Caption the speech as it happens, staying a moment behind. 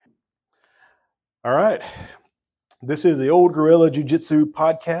All right. This is the Old Gorilla Jiu Jitsu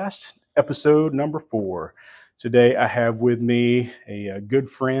podcast, episode number 4. Today I have with me a good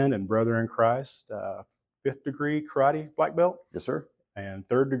friend and brother in Christ, 5th degree karate black belt. Yes, sir. And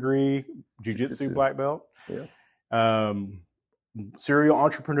 3rd degree Jiu Jitsu black belt. Yeah. Serial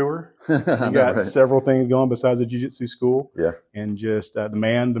entrepreneur. You got right. Several things going besides the Jiu Jitsu school. Yeah. And just the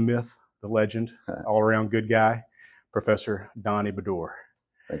man, the myth, the legend, all around good guy, Professor Donnie Bedore.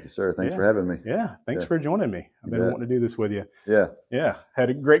 Thank you, sir. Thanks for having me. Yeah. Thanks for joining me. I've been wanting to do this with you. Yeah. Yeah. Had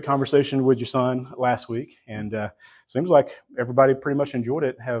a great conversation with your son last week, and seems like everybody pretty much enjoyed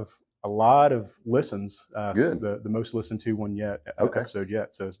it. Have a lot of listens. Good. The most listened to one yet, episode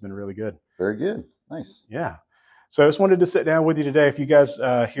yet. So it's been really good. Very good. Nice. Yeah. So I just wanted to sit down with you today. If you guys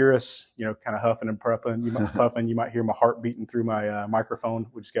hear us, kind of huffing and puffing, you might hear my heart beating through my microphone.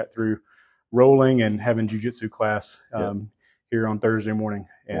 We just got through rolling and having jiu-jitsu class here on Thursday morning.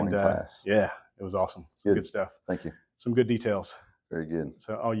 Morning class. Yeah, it was awesome. Good stuff. Thank you. Some good details. Very good.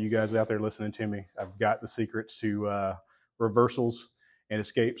 So all you guys out there listening to me, I've got the secrets to reversals and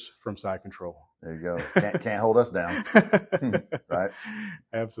escapes from side control. There you go. Can't hold us down. Right?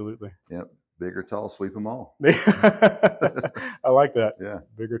 Absolutely. Yep. Big or tall, sweep them all. I like that. Yeah.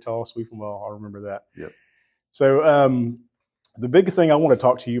 Big or tall, sweep them all. I'll remember that. Yep. So the big thing I want to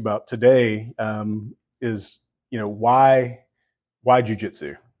talk to you about today is, why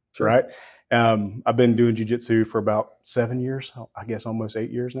jiu-jitsu, Sure. right? I've been doing jiu-jitsu for about 7 years, I guess almost 8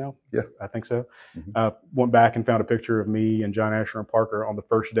 years now. Yeah. I think so. Mm-hmm. Went back and found a picture of me and John Asher and Parker on the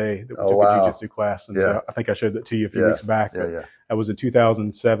first day that we took a jiu-jitsu class. And so I think I showed that to you a few weeks back. Yeah. That was in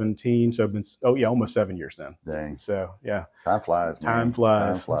 2017. So I've been, almost 7 years then. Dang. So yeah. Time flies, man. Time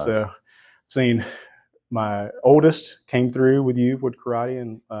flies. So I've seen my oldest came through with you with karate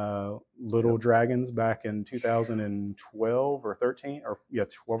and Little Dragons back in 2012 or 13,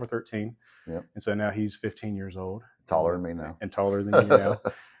 12 or 13. Yep. And so now he's 15 years old. Taller than me now. And taller than you now.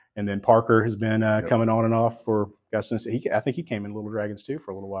 And then Parker has been coming on and off since I think he came in Little Dragons too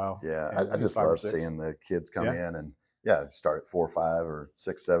for a little while. Yeah, I just love seeing the kids come in and start at 4 or 5 or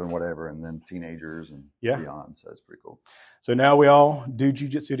 6, 7, whatever, and then teenagers and beyond. So it's pretty cool. So now we all do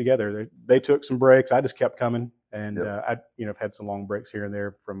jiu-jitsu together. They took some breaks. I just kept coming, and I've had some long breaks here and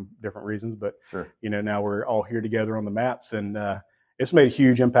there from different reasons. But now we're all here together on the mats, and it's made a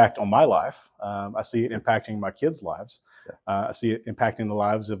huge impact on my life. I see it impacting my kids' lives. I see it impacting the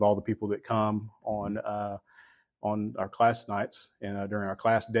lives of all the people that come on our class nights and during our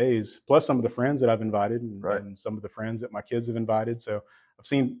class days, plus some of the friends that I've invited and some of the friends that my kids have invited. So I've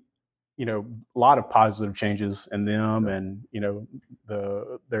seen, a lot of positive changes in them and,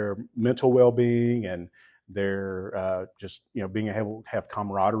 their mental well-being and their just, being able to have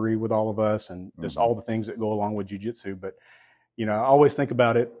camaraderie with all of us and just all the things that go along with jiu-jitsu. But, I always think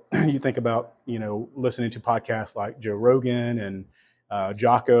about it. You think about, listening to podcasts like Joe Rogan and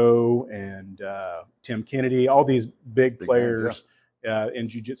Jocko and Tim Kennedy, all these big players in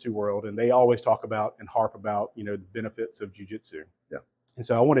jiu-jitsu world. And they always talk about and harp about, the benefits of jiu-jitsu. Yeah. And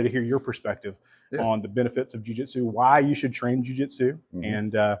so I wanted to hear your perspective on the benefits of jiu-jitsu, why you should train jiu-jitsu.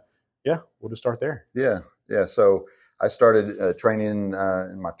 And we'll just start there. Yeah. So I started training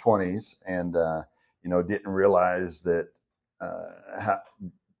in my 20s and, didn't realize that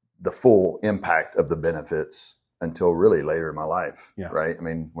the full impact of the benefits until really later in my life. Yeah. Right. I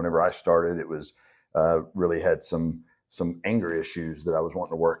mean, whenever I started, it was really had some anger issues that I was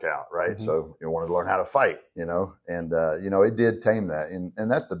wanting to work out. Right. Mm-hmm. So wanted to learn how to fight, and it did tame that.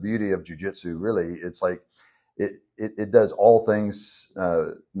 And that's the beauty of jiu-jitsu. Really. It's like it does all things,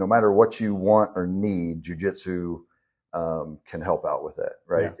 no matter what you want or need. Jiu-jitsu can help out with that.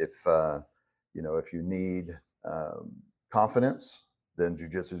 Right. Yeah. If you need confidence, then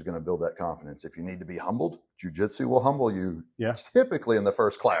jiu-jitsu is going to build that confidence. If you need to be humbled, jiu-jitsu will humble you. Yeah. Typically in the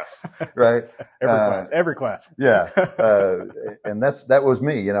first class, right? Every class. Yeah. And that was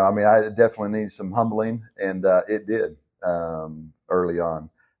me, I definitely needed some humbling and it did early on.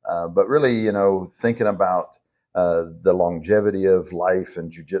 But really, thinking about the longevity of life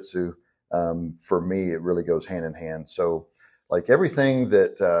and jiu-jitsu, for me, it really goes hand in hand. So like everything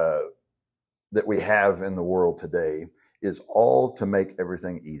that we have in the world today is all to make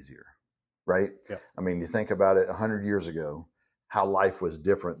everything easier, right? Yeah. I mean, you think about it 100 years ago, how life was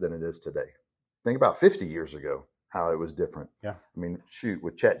different than it is today. Think about 50 years ago, how it was different. Yeah. I mean, shoot,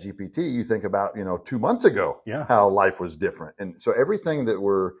 with ChatGPT, you think about, 2 months ago, how life was different. And so everything that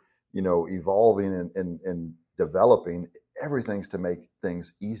we're, evolving and developing, everything's to make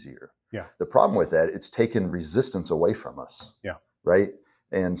things easier. Yeah. The problem with that, it's taken resistance away from us. Yeah. Right.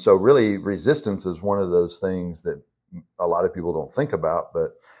 And so really resistance is one of those things that a lot of people don't think about,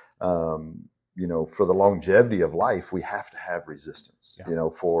 but, for the longevity of life, we have to have resistance,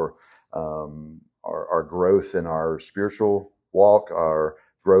 for our growth in our spiritual walk, our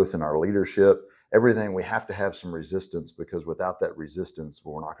growth in our leadership, everything. We have to have some resistance, because without that resistance,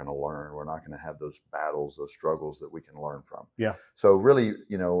 we're not going to learn. We're not going to have those battles, those struggles that we can learn from. Yeah. So really,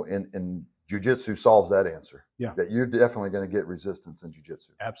 in Jiu-Jitsu solves that answer. Yeah. That you're definitely going to get resistance in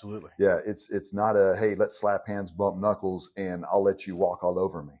Jiu-Jitsu. Absolutely. Yeah. It's not hey, let's slap hands, bump knuckles, and I'll let you walk all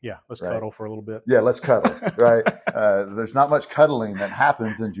over me. Yeah. Let's cuddle for a little bit. Yeah. Let's cuddle. Right. There's not much cuddling that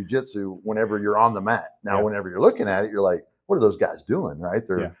happens in Jiu-Jitsu whenever you're on the mat. Now, whenever you're looking at it, you're like, what are those guys doing? Right.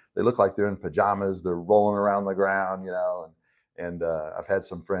 They look like they're in pajamas. They're rolling around the ground, and I've had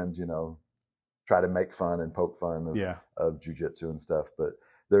some friends, try to make fun and poke fun of Jiu-Jitsu and stuff, but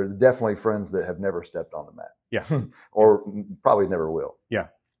they're definitely friends that have never stepped on the mat. Yeah. Or probably never will. Yeah.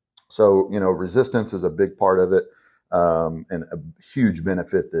 So, resistance is a big part of it, and a huge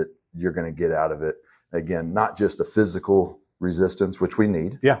benefit that you're going to get out of it. Again, not just the physical resistance, which we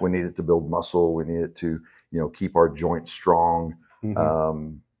need. Yeah. We need it to build muscle. We need it to, keep our joints strong,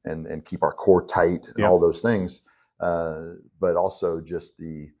 and keep our core tight and all those things. But also just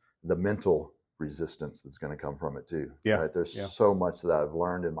the mental resistance that's going to come from it too. Yeah. Right? There's so much that I've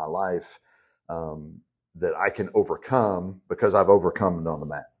learned in my life that I can overcome because I've overcome it on the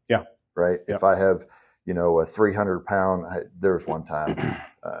mat. Yeah. Right. Yeah. If I have, a 300-pound, there was one time,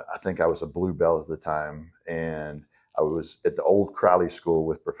 I think I was a blue belt at the time, and I was at the old Crowley School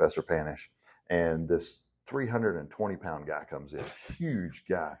with Professor Panish, and this 320-pound guy comes in, huge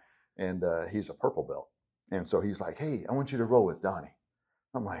guy, and he's a purple belt. And so he's like, hey, I want you to roll with Donnie.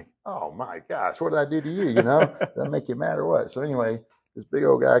 I'm like, oh my gosh, what did I do to you? Did that make you mad or what? So anyway, this big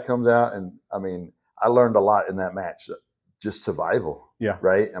old guy comes out, and I learned a lot in that match, just survival. Yeah.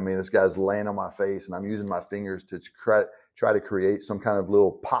 Right. This guy's laying on my face, and I'm using my fingers to try to create some kind of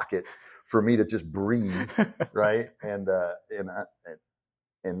little pocket for me to just breathe. Right. And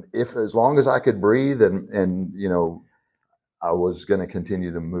if, as long as I could breathe and I was going to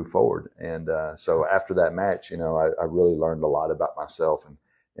continue to move forward. And so after that match, I really learned a lot about myself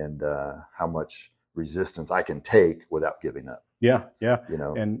and how much resistance I can take without giving up. Yeah. Yeah.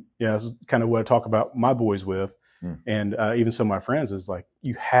 And that's kind of what I talk about my boys with. And even some of my friends is like,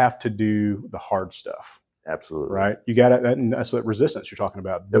 you have to do the hard stuff. Absolutely. Right. You got to, and that's that resistance you're talking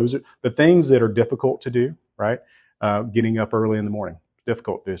about. Those are the things that are difficult to do, right? Getting up early in the morning, it's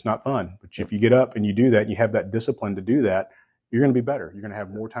difficult. It's not fun. But if you get up and you do that, and you have that discipline to do that, you're going to be better. You're going to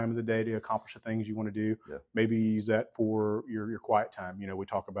have more time in the day to accomplish the things you want to do. Yeah. Maybe use that for your quiet time. We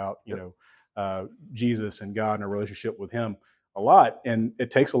talk about, Jesus and God and a relationship with him a lot. And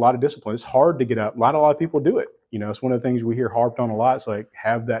it takes a lot of discipline. It's hard to get up. A lot of people do it. It's one of the things we hear harped on a lot. It's like,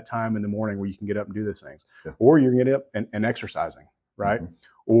 have that time in the morning where you can get up and do those things. Yeah. Or you're going to get up and exercising, right? Mm-hmm.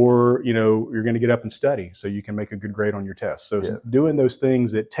 Or, you're going to get up and study so you can make a good grade on your test. So doing those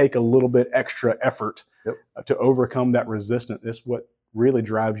things that take a little bit extra effort to overcome that resistance, is what really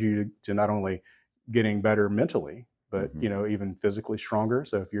drives you to not only getting better mentally, but, even physically stronger.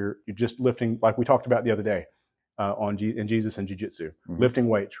 So if you're just lifting, like we talked about the other day, in Jesus and Jiu Jitsu, lifting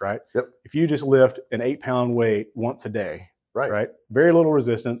weights, right? Yep. If you just lift an 8-pound weight once a day, right? Very little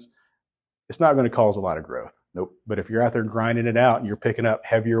resistance, it's not going to cause a lot of growth. Nope. But if you're out there grinding it out and you're picking up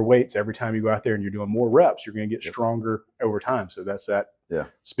heavier weights every time you go out there and you're doing more reps, you're going to get stronger over time. So that's that. Yeah.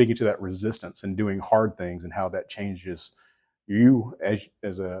 Speaking to that resistance and doing hard things and how that changes you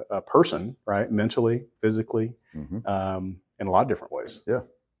as a person, right? Mentally, physically, in a lot of different ways. Yeah.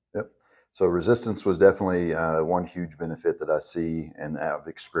 Yep. So resistance was definitely one huge benefit that I see and have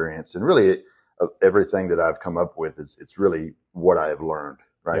experienced. And really everything that I've come up with it's really what I have learned,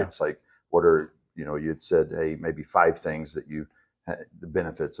 right? Yeah. It's like, what are, you'd said, hey, maybe 5 things that the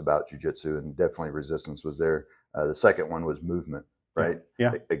benefits about jiu-jitsu, and definitely resistance was there. The second one was movement, right?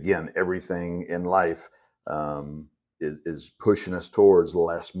 Yeah. Again, everything in life is pushing us towards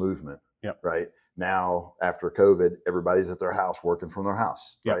less movement, right? Now, after COVID, everybody's at their house working from their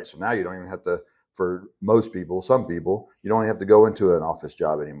house, right? So now you don't even have to, for most people, some people, you don't even have to go into an office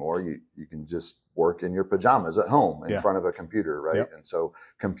job anymore. You can just work in your pajamas at home in front of a computer, right? And so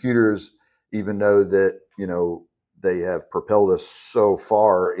computers, even though that, they have propelled us so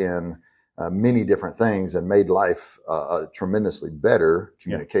far in many different things and made life tremendously better,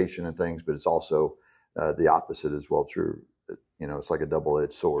 communication and things, but it's also the opposite as well true. It's like a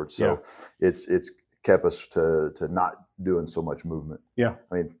double-edged sword. So it's kept us to not doing so much movement. Yeah.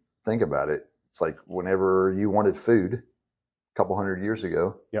 Think about it. It's like whenever you wanted food a couple hundred years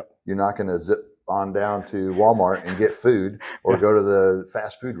ago, you're not going to zip on down to Walmart and get food or go to the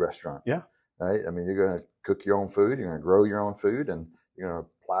fast food restaurant. Yeah. Right. You're going to cook your own food. You're going to grow your own food, and you're going to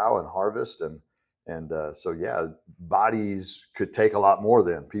plow and harvest. And And so, yeah, bodies could take a lot more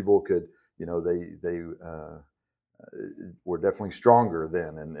then. People could, they were definitely stronger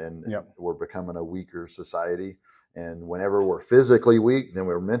then, and we're becoming a weaker society. And whenever we're physically weak, then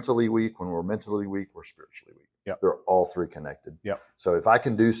we're mentally weak. When we're mentally weak, we're spiritually weak. They're all three connected. So if I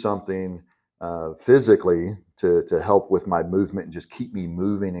can do something physically to help with my movement and just keep me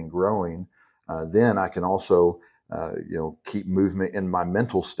moving and growing, then I can also keep movement in my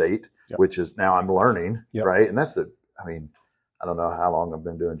mental state, which is now I'm learning, right? And that's I don't know how long I've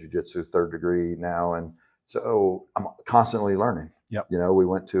been doing jiu-jitsu, 3rd degree now. And so I'm constantly learning. We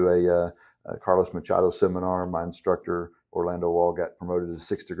went to a Carlos Machado seminar. My instructor, Orlando Wall, got promoted to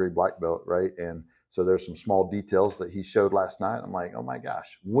 6th degree black belt, right? And so there's some small details that he showed last night. I'm like, oh my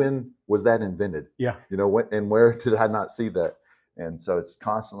gosh, when was that invented? And where did I not see that? And so it's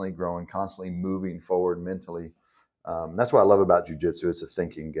constantly growing, constantly moving forward mentally. That's what I love about jiu-jitsu. It's a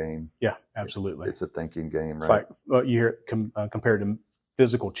thinking game. Yeah, absolutely. It's a thinking game, it's right? It's like you hear it compared to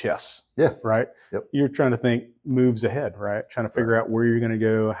physical chess. Right? You're trying to think moves ahead, right? Trying to figure out where you're going to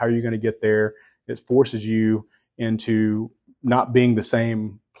go, how you're going to get there. It forces you into not being the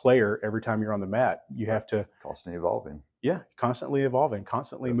same player every time you're on the mat. You have to constantly evolving. Constantly evolving,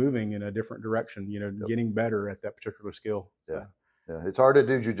 constantly moving in a different direction, getting better at that particular skill. It's hard to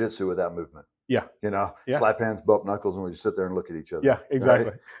do jiu-jitsu without movement. Slap hands, bump knuckles, and we just sit there and look at each other.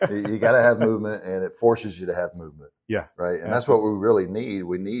 Exactly. Right? You got to have movement, and it forces you to have movement. Right. And that's what we really need.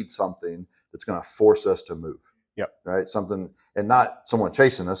 We need something that's going to force us to move. Right. Something, and not someone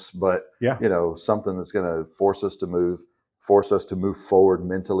chasing us, but something that's going to force us to move forward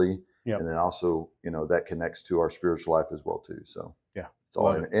mentally. And then also, that connects to our spiritual life as well too. So it's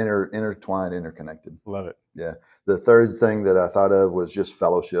all intertwined, interconnected. Love it. Yeah. The third thing that I thought of was just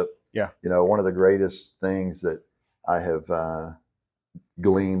fellowship. One of the greatest things that I have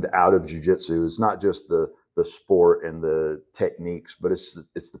gleaned out of jiu-jitsu is not just the sport and the techniques, but it's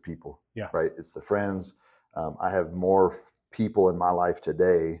the people. Right. It's the friends. I have more people in my life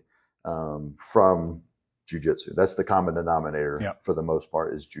today from jiu-jitsu. That's the common denominator for the most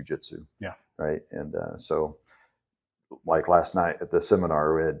part, is jiu-jitsu. Right. And so like last night at the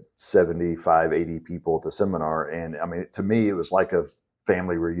seminar, we had 75, 80 people at the seminar. And to me, it was like a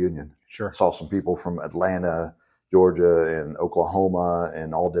family reunion. I saw some people from Atlanta, Georgia, and Oklahoma,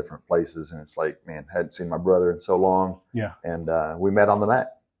 and all different places. And it's like, man, hadn't seen my brother in so long. And we met on the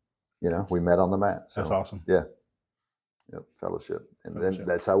mat. We met on the mat. So, that's awesome. Fellowship. And then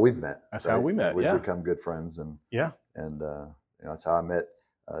that's how we've met. That's how we met. We've become good friends. And that's how I met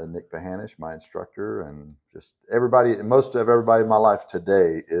Nick Pahanish, my instructor, and just everybody. Most of everybody in my life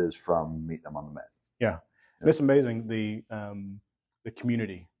today is from meeting them on the mat. And it's amazing the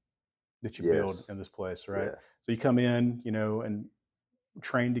community that you build in this place, right? So you come in, and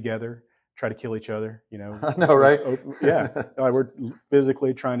train together, try to kill each other, I know, right? Like we're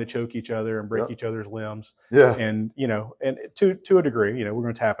physically trying to choke each other and break each other's limbs. And, and to a degree, we're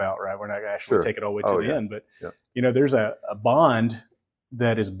going to tap out, right? We're not going to actually take it all the way to the end, but, there's a bond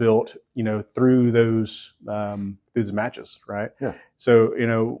that is built, through those matches, right?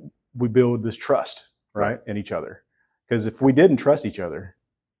 So, we build this trust, right, in each other. Because if we didn't trust each other,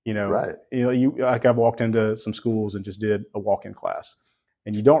 like I've walked into some schools and just did a walk-in class,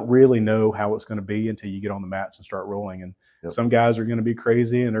 and you don't really know how it's going to be until you get on the mats and start rolling. And some guys are going to be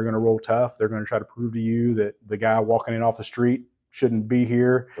crazy and they're going to roll tough. They're going to try to prove to you that the guy walking in off the street shouldn't be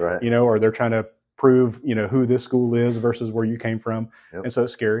here, or they're trying to prove, who this school is versus where you came from. And so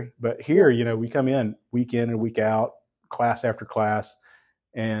it's scary. But here, we come in week in and week out, class after class,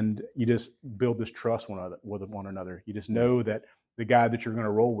 and you just build this trust with one another. You just know that the guy that you're going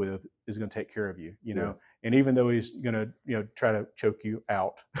to roll with is going to take care of you, and even though he's going to, try to choke you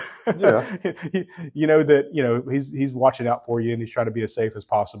out, he's watching out for you and he's trying to be as safe as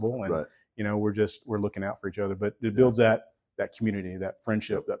possible. And, we're looking out for each other, but it builds that community, that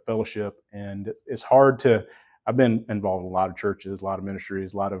friendship, that fellowship. And it's hard I've been involved in a lot of churches, a lot of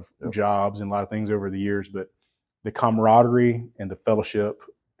ministries, a lot of jobs, and a lot of things over the years, but the camaraderie and the fellowship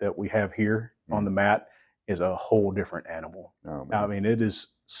that we have here on the mat is a whole different animal. It is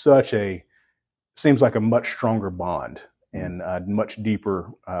seems like a much stronger bond and a much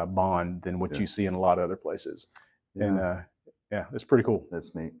deeper bond than what you see in a lot of other places. And it's pretty cool.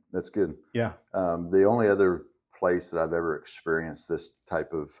 That's neat. That's good. The only other place that I've ever experienced this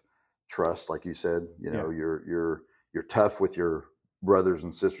type of trust, like you said, you're tough with your brothers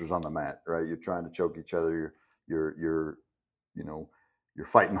and sisters on the mat, right? You're trying to choke each other. You're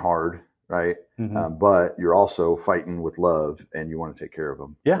fighting hard, right? But you're also fighting with love, and you want to take care of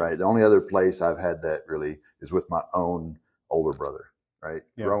them, right? The only other place I've had that really is with my own older brother, right?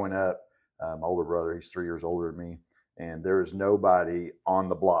 Growing up, my older brother. He's 3 years older than me. And there is nobody on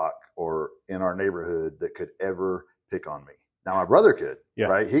the block or in our neighborhood that could ever pick on me. Now my brother could,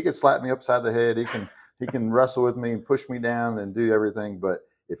 right? He could slap me upside the head. He can wrestle with me and push me down and do everything. But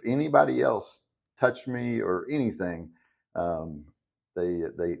if anybody else touched me or anything, they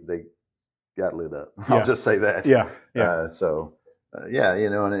got lit up. I'll just say that.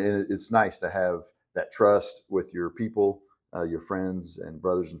 And it's nice to have that trust with your people, your friends and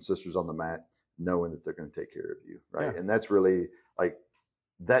brothers and sisters on the mat, knowing that they're going to take care of you, right? And that's really like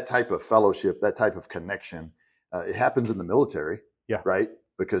that type of fellowship, that type of connection. It happens in the military, right?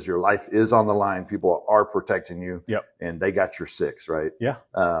 Because your life is on the line. People are protecting you, and they got your six, right?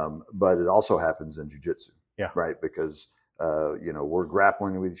 But it also happens in jiu-jitsu, right? Because we're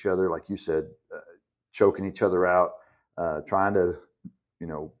grappling with each other, like you said, choking each other out, trying to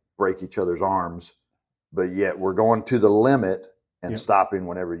break each other's arms, but yet we're going to the limit and stopping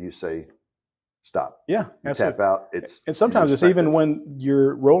whenever you say stop. You tap out. And sometimes it's even when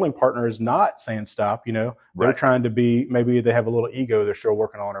your rolling partner is not saying stop, they're trying to be, maybe they have a little ego they're still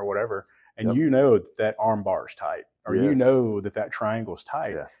working on or whatever. And that arm bar is tight, or that triangle is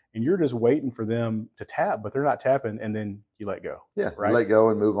tight, and you're just waiting for them to tap, but they're not tapping, and then you let go. Right? You let go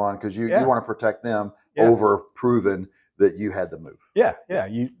and move on because you want to protect them over proving that you had the move.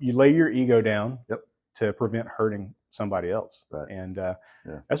 You lay your ego down to prevent hurting somebody else. And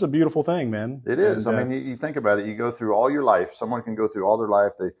that's a beautiful thing, man. It is. I mean, you think about it, you go through all your life. Someone can go through all their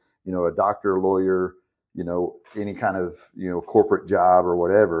life. They, a doctor, a lawyer, any kind of, corporate job or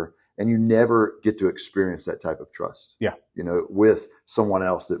whatever. And you never get to experience that type of trust, with someone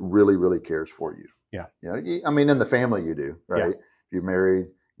else that really, really cares for you. I mean, in the family you do, right? If you're married,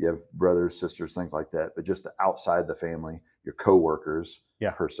 you have brothers, sisters, things like that. But just outside the family, your coworkers,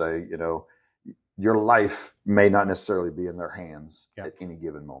 per se, your life may not necessarily be in their hands at any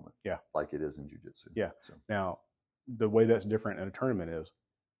given moment, like it is in jiu-jitsu. So. Now, the way that's different in a tournament is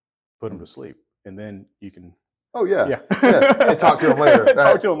put them to sleep, and then you can. Oh and talk to them later.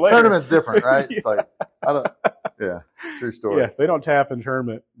 Talk to them later. Tournament's different, right? It's like true story. If they don't tap in the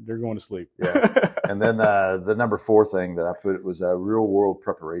tournament, they're going to sleep. And then the number 4 thing that I put was real world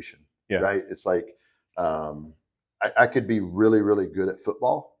preparation. Right? It's like I could be really, really good at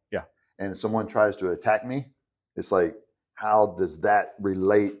football. And if someone tries to attack me, it's like, how does that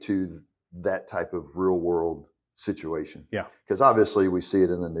relate to that type of real world situation? Because obviously we see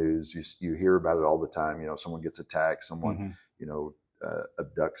it in the news. You hear about it all the time. Someone gets attacked, someone,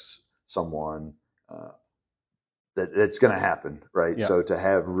 abducts someone. That's going to happen, right? So to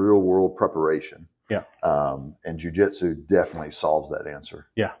have real world preparation, and jiu-jitsu definitely solves that answer.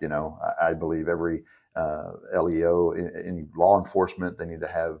 I believe every LEO, any law enforcement, they need to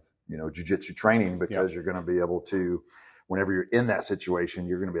have jiu-jitsu training, because you're going to be able to, whenever you're in that situation,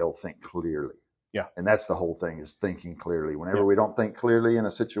 you're going to be able to think clearly. And that's the whole thing, is thinking clearly. Whenever we don't think clearly in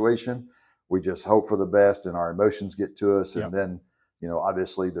a situation, we just hope for the best and our emotions get to us. And then,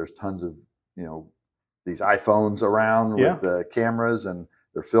 obviously there's tons of, these iPhones around with the cameras, and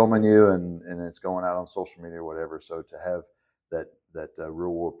they're filming you, and it's going out on social media or whatever. So to have that real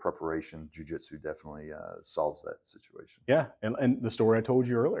world preparation, jiu-jitsu definitely solves that situation. And the story I told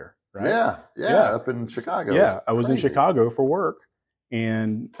you earlier, right? Up in Chicago. I was in Chicago for work,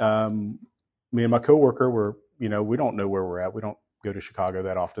 and me and my coworker were, we don't know where we're at. We don't go to Chicago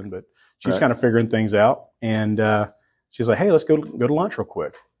that often, but she's kind of figuring things out, and she's like, "Hey, let's go to lunch real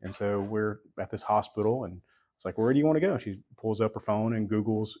quick." And so we're at this hospital, and it's like, "Where do you want to go?" She pulls up her phone and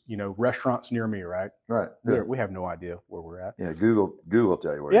Googles, restaurants near me, right? We have no idea where we're at. Google will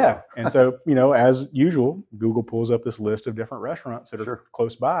tell you where you are. And so, as usual, Google pulls up this list of different restaurants that are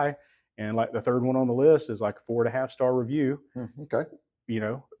close by. And like the third one on the list is like a 4.5-star review.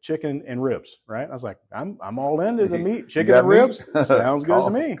 Chicken and ribs, right? I was like, I'm all into the meat, chicken and ribs. Sounds good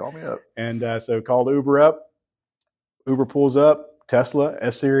to me. Call me up. And so called Uber up. Uber pulls up, Tesla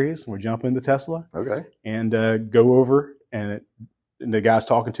S-Series. We jump into Tesla. And go over, and the guy's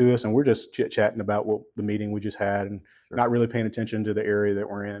talking to us, and we're just chit-chatting about what the meeting we just had, and not really paying attention to the area that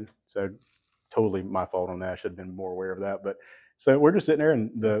we're in. So totally my fault on that. I should have been more aware of that. But so we're just sitting there,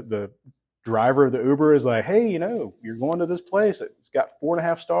 and the driver of the Uber is like, "Hey, you're going to this place. It's got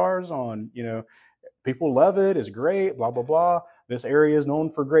 4.5 stars on, people love it. It's great, blah, blah, blah. This area is known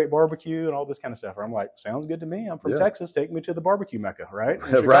for great barbecue," and all this kind of stuff. I'm like, sounds good to me. I'm from Texas. Take me to the barbecue Mecca, right?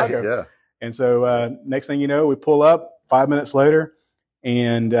 And so next thing you know, we pull up 5 minutes later,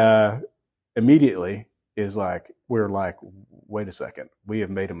 and immediately we're like, wait a second, we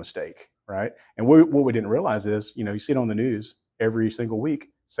have made a mistake, right? And what we didn't realize is, you see it on the news every single week,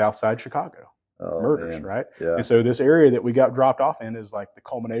 Southside Chicago. murders, man. right? Yeah. And so this area that we got dropped off in is like the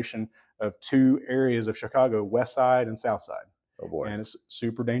culmination of two areas of Chicago, West Side and South Side. Oh boy. And it's a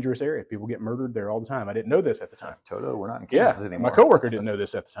super dangerous area. People get murdered there all the time. I didn't know this at the time. Toto, we're not in Kansas anymore. My coworker didn't know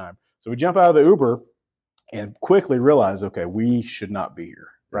this at the time. So we jump out of the Uber and quickly realize, okay, we should not be here,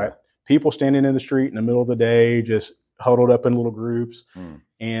 right? Yeah. People standing in the street in the middle of the day, just huddled up in little groups.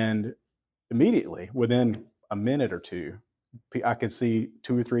 And immediately, within a minute or two, I could see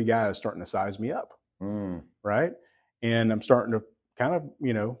 2 or 3 guys starting to size me up, right? And I'm starting to kind of,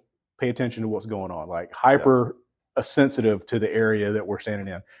 you know, pay attention to what's going on, like hyper sensitive to the area that we're standing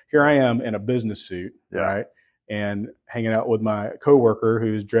in. Here I am in a business suit, right? And hanging out with my coworker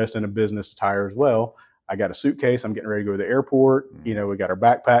who's dressed in a business attire as well. I got a suitcase. I'm getting ready to go to the airport. You know, we got our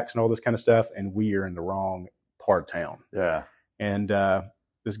backpacks and all this kind of stuff, and we are in the wrong part of town. Yeah. And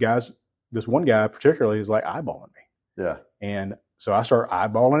this one guy particularly is like eyeballing me. Yeah. And so I start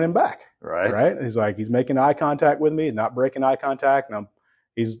eyeballing him back. Right. Right. And he's making eye contact with me, not breaking eye contact, and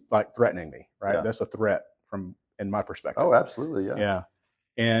he's like threatening me. Right. Yeah. That's a threat in my perspective. Oh, absolutely. Yeah. Yeah.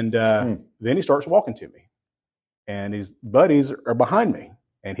 And then he starts walking to me, and his buddies are behind me,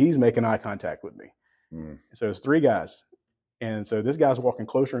 and he's making eye contact with me. So it's 3 guys. And so this guy's walking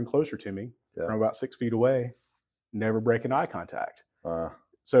closer and closer to me from about 6 feet away, never breaking eye contact.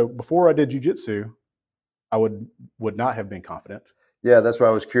 So before I did jiu-jitsu, I would not have been confident. Yeah, that's why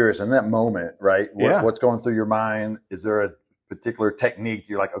I was curious. In that moment, right? What's going through your mind? Is there a particular technique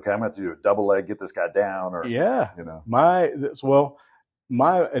you're like, okay, I'm going to do a double leg, get this guy down? Or, you know.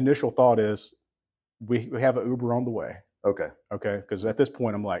 My initial thought is we have an Uber on the way. Okay. Because at this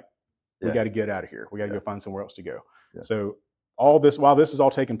point, I'm like, we got to get out of here. We got to go find somewhere else to go. Yeah. So while this is all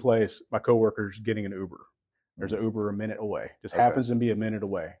taking place, my coworker's getting an Uber. There's an Uber a minute away. Just happens to be a minute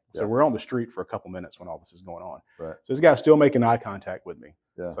away. So we're on the street for a couple minutes when all this is going on. Right. So this guy's still making eye contact with me.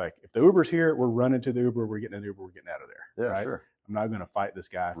 Yeah. It's like, if the Uber's here, we're running to the Uber. We're getting an Uber. We're getting out of there. Yeah, right? Sure. I'm not going to fight this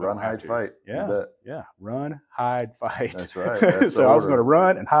guy. Run, hide, fight. Yeah. Yeah. Run, hide, fight. That's right. That's so I was going to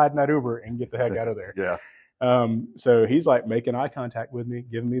run and hide in that Uber and get the heck out of there. Yeah. So he's like making eye contact with me,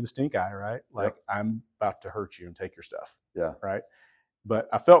 giving me the stink eye, right? Like, I'm about to hurt you and take your stuff. Yeah. Right. But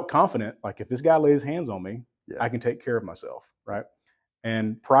I felt confident, like, if this guy lays hands on me, I can take care of myself. Right.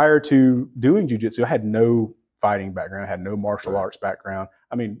 And prior to doing jiu-jitsu, I had no fighting background. I had no martial arts background.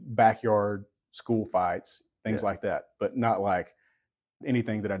 I mean, backyard school fights, things like that, but not like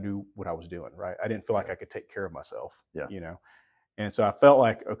anything that I knew what I was doing. Right. I didn't feel like I could take care of myself, you know? And so I felt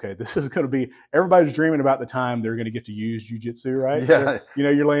like, okay, this is going to be, everybody's dreaming about the time they're going to get to use jiu-jitsu, right? Yeah. So, you know,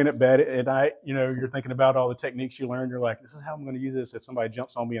 you're laying at bed at night, you know, you're thinking about all the techniques you learned. You're like, this is how I'm going to use this if somebody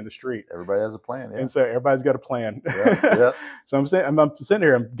jumps on me in the street. Everybody has a plan. Yeah. And so everybody's got a plan. Yeah. So I'm sitting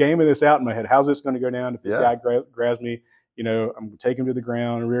here, I'm gaming this out in my head. How's this going to go down? If this guy grabs me, you know, I'm going to take him to the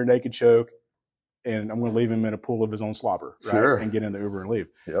ground, rear naked choke, and I'm going to leave him in a pool of his own slobber, right? Sure. And get in the Uber and leave.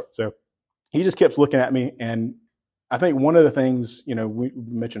 Yep. So he just kept looking at me, and I think one of the things, you know, we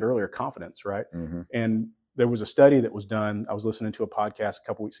mentioned earlier, confidence, right? Mm-hmm. And there was a study that was done. I was listening to a podcast a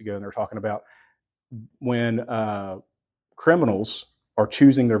couple weeks ago, and they're talking about when criminals are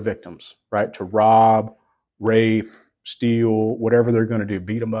choosing their victims, right? To rob, rape, steal, whatever they're going to do,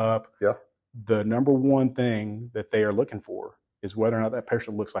 beat them up. Yeah. The number one thing that they are looking for is whether or not that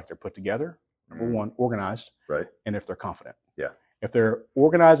person looks like they're put together, number one, organized, right? And if they're confident. Yeah. If they're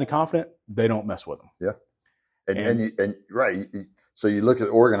organized and confident, they don't mess with them. Yeah. And right. So you look at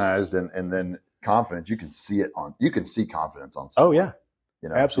organized and then confidence, you can see confidence on someone. Oh yeah. You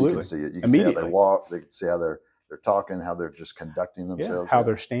know, absolutely. You can see it. You can see how they walk. They can see how they're talking, how they're just conducting themselves. How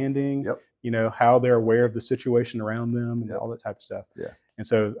they're standing. Yep. You know, how they're aware of the situation around them and all that type of stuff. Yeah. And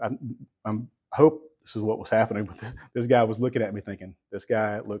so I hope this is what was happening. But this guy was looking at me thinking, this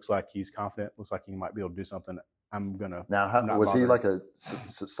guy looks like he's confident, looks like he might be able to do something. I'm going to. Now, was he like a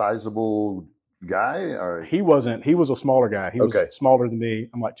sizable guy? Or he wasn't. He was a smaller guy. He was smaller than me.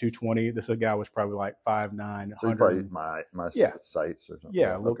 I'm like 220. This guy was probably like 5'9". So he's probably my sights or something.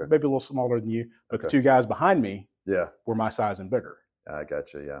 Yeah, maybe a little smaller than you. But the 2 guys behind me were my size and bigger. I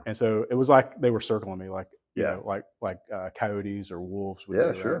gotcha. Yeah. And so it was like they were circling me, like you know, like coyotes or wolves.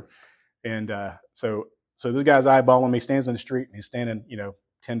 Yeah, sure. And so this guy's eyeballing me, stands in the street, and he's standing,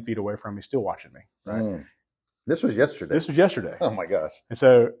 10 feet away from me, still watching me. Right. This was yesterday. Oh my gosh. And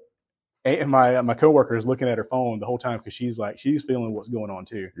so, and my coworker is looking at her phone the whole time because she's feeling what's going on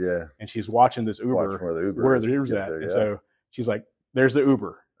too. Yeah. And she's watching this Uber, where the Uber's at. And so she's like, "There's the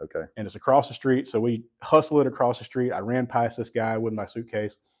Uber." Okay. And it's across the street. So we hustle it across the street. I ran past this guy with my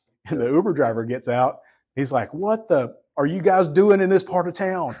suitcase, and the Uber driver gets out, He's like, what the are you guys doing in this part of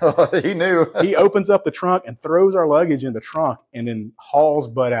town? He knew. He opens up the trunk and throws our luggage in the trunk and then hauls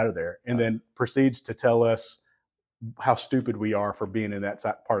butt out of there and then proceeds to tell us how stupid we are for being in that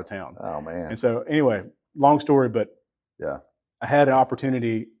part of town. Oh, man. And so anyway, long story, but yeah, I had an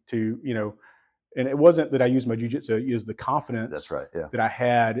opportunity to, and it wasn't that I used my jiu-jitsu, it was the confidence that's right. Yeah. that I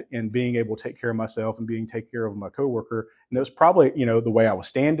had in being able to take care of myself and take care of my coworker. And it was probably, the way I was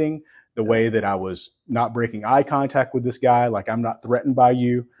standing, the way that I was not breaking eye contact with this guy, like I'm not threatened by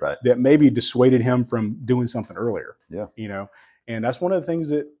you, right, that maybe dissuaded him from doing something earlier. Yeah. And that's one of the things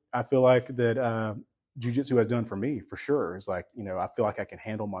that I feel like that jiu-jitsu has done for me, for sure. Is like, I feel like I can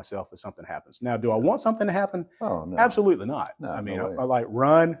handle myself if something happens. Now, do I want something to happen? Oh, no. Absolutely not. No, I mean, no I like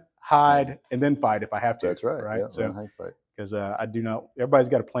run, hide, and then fight if I have to. That's right. Right. Yeah, so, because I do not, everybody's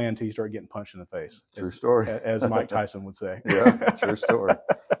got a plan until you start getting punched in the face. True story. As Mike Tyson would say. Yeah, true story.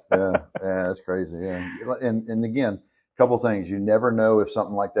 Yeah, that's crazy. Yeah. And again, a couple of things. You never know if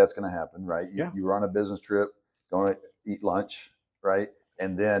something like that's going to happen, right? You run a business trip, going to eat lunch, right?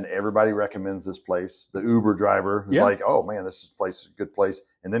 And then everybody recommends this place. The Uber driver is like, oh, man, this place is a good place.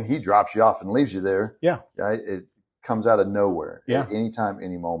 And then he drops you off and leaves you there. Yeah. Right? It comes out of nowhere. Yeah. Anytime,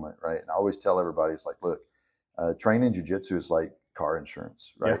 any moment, right? And I always tell everybody, it's like, look, training jiu-jitsu is like car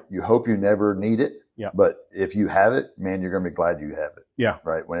insurance, right? Yeah. You hope you never need it. Yeah. But if you have it, man, you're going to be glad you have it. Yeah.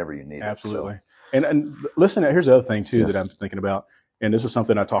 Right. Whenever you need Absolutely. it. Absolutely. And listen, here's the other thing too that I'm thinking about, and this is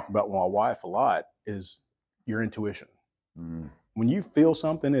something I talk about with my wife a lot, is your intuition. When you feel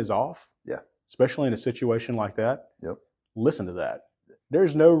something is off, especially in a situation like that, listen to that.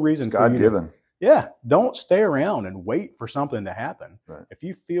 There's no reason it's God-given. Don't stay around and wait for something to happen. Right. If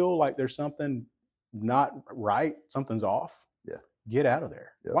you feel like there's something not right, something's off, get out of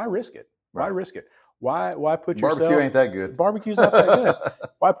there. Why risk it? Why risk it? Why put yourself? Barbecue ain't that good. Barbecue's not that good.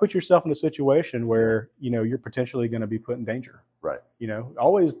 Why put yourself in a situation where you're potentially going to be put in danger? Right.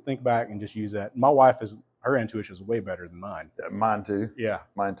 Always think back and just use that. My wife her intuition is way better than mine. Mine too. Yeah.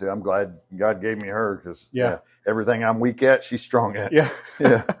 Mine too. I'm glad God gave me her because everything I'm weak at, she's strong at. Yeah.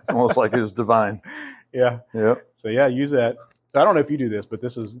 Yeah. It's almost like it was divine. Yeah. Yeah. So use that. So I don't know if you do this, but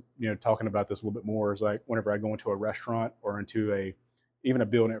this is, talking about this a little bit more, is like whenever I go into a restaurant or into even a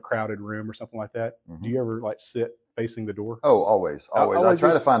building, a crowded room or something like that. Do you ever like sit facing the door? Oh, always. I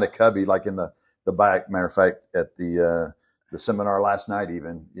try to find a cubby like in the back. Matter of fact, at the seminar last night,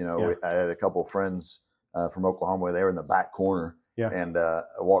 even, I had a couple of friends from Oklahoma. They were in the back corner. Yeah. And I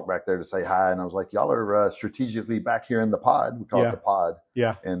walked back there to say hi. And I was like, y'all are strategically back here in the pod. We call it the pod.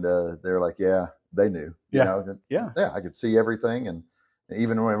 Yeah. And they're like, yeah, they knew. Yeah. I could see everything. And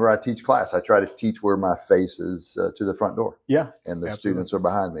even whenever I teach class, I try to teach where my face is to the front door. Yeah. And the students are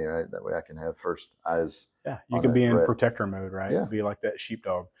behind me, right? That way I can have first eyes. Yeah. You can be in protector mode, right? Yeah. Be like that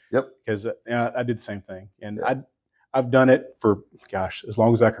sheepdog. Yep. Because I did the same thing. And I've done it for, as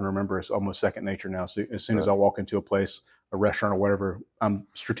long as I can remember. It's almost second nature now. So as soon as I walk into a place, a restaurant or whatever, I'm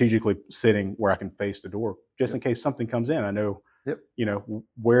strategically sitting where I can face the door just in case something comes in. I know,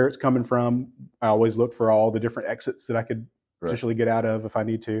 where it's coming from. I always look for all the different exits that I could potentially get out of if I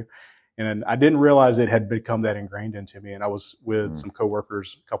need to. And I didn't realize it had become that ingrained into me. And I was with some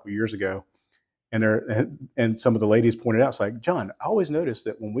coworkers a couple of years ago, and some of the ladies pointed out, it's like, John, I always notice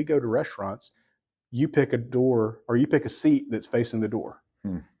that when we go to restaurants, you pick a door or you pick a seat that's facing the door.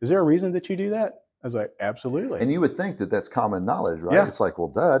 Is there a reason that you do that? I was like, absolutely. And you would think that that's common knowledge, right? Yeah. It's like, well,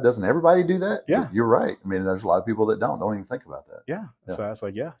 duh, doesn't everybody do that? Yeah. You're right. I mean, there's a lot of people that don't even think about that. Yeah. So I was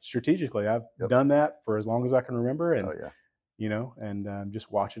like, strategically, I've done that for as long as I can remember. And,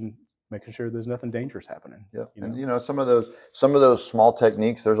 just watching, making sure there's nothing dangerous happening. Yeah. And, some of those small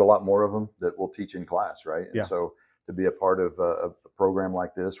techniques, there's a lot more of them that we'll teach in class, right? And so to be a part of a program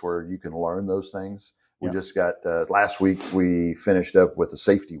like this where you can learn those things, we just got, last week, we finished up with a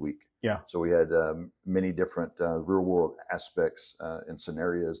safety week. Yeah. So we had many different real world aspects and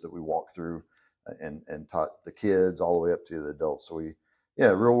scenarios that we walked through and taught the kids all the way up to the adults. So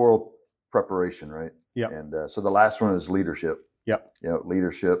real world preparation, right? Yeah. And so the last one is leadership. Yep.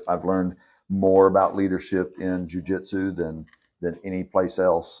 Leadership. I've learned more about leadership in jiu-jitsu than any place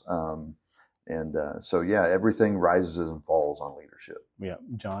else. Everything rises and falls on leadership. Yeah.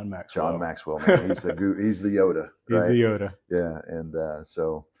 John Maxwell, man. He's the Yoda. Right? He's the Yoda. Yeah. And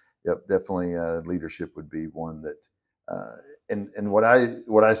definitely leadership would be one that, and what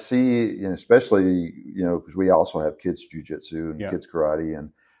I see, especially, because we also have kids jiu-jitsu and kids karate,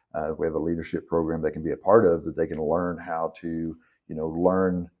 and we have a leadership program they can be a part of that they can learn how to,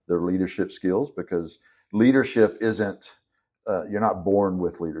 learn their leadership skills, because leadership isn't, you're not born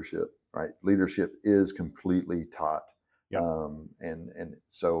with leadership, right? Leadership is completely taught. And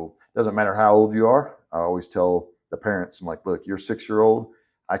so it doesn't matter how old you are. I always tell the parents, I'm like, look, your 6-year-old,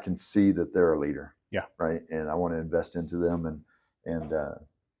 I can see that they're a leader. Yeah. Right. And I want to invest into them. And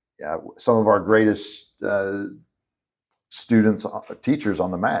some of our greatest students, teachers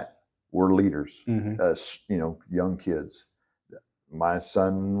on the mat were leaders, young kids. My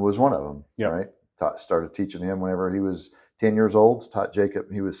son was one of them, right? Started teaching him whenever he was 10 years old, taught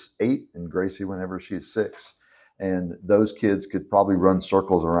Jacob, he was 8, and Gracie whenever she was 6. And those kids could probably run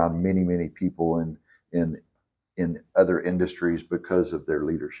circles around many, many people in other industries because of their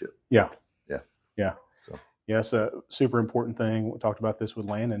leadership. Yeah. So it's a super important thing. We talked about this with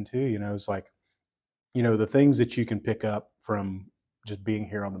Landon too. It's like, the things that you can pick up from just being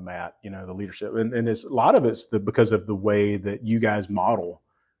here on the mat, the leadership, and it's a lot of it's because of the way that you guys model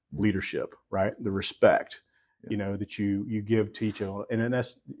leadership, right? The respect, that you give to each other, and then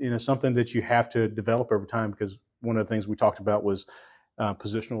that's something that you have to develop over time, because one of the things we talked about was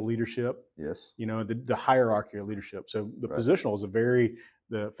positional leadership. Yes. The hierarchy of leadership. So the positional is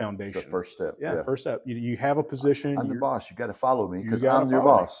the foundation. It's the first step. First step. You have a position. I'm the boss. You got to follow me because I'm your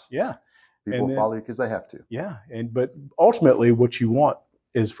boss. Yeah. People follow you because they have to. Yeah. But ultimately what you want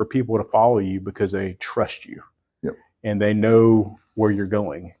is for people to follow you because they trust you. Yep. And they know where you're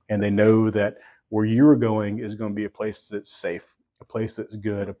going. And they know that where you're going is going to be a place that's safe, a place that's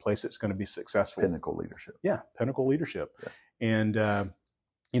good, a place that's going to be successful. Pinnacle leadership. Yeah. Pinnacle leadership. Yeah. And,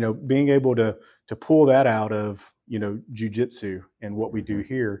 being able to pull that out of, jiu-jitsu and what we do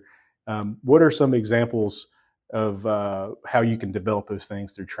here. What are some examples of how you can develop those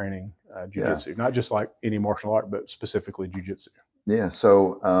things through training jiu-jitsu, not just like any martial art, but specifically jiu-jitsu? Yeah.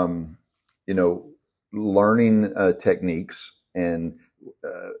 So, learning techniques, and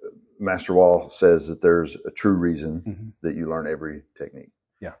Master Wall says that there's a true reason that you learn every technique.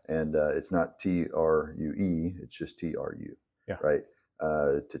 Yeah. And it's not TRUE, it's just TRU. Yeah. Right.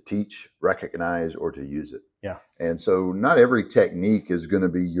 To teach, recognize, or to use it. Yeah. And so not every technique is going to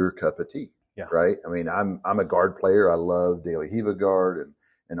be your cup of tea. Yeah. Right. I mean, I'm a guard player. I love De La Riva guard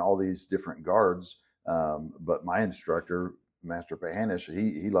and all these different guards. But my instructor, Master Pahanish,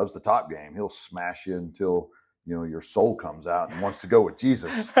 he loves the top game. He'll smash you until, your soul comes out and wants to go with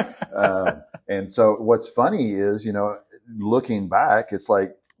Jesus. And so what's funny is, looking back, it's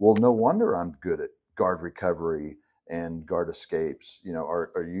like, well, no wonder I'm good at guard recovery and guard escapes,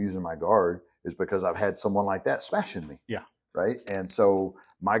 are using my guard is because I've had someone like that smashing me. Yeah. Right. And so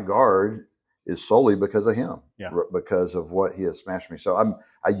my guard is solely because of him, because of what he has smashed me. So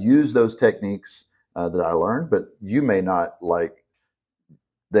I use those techniques that I learned, but you may not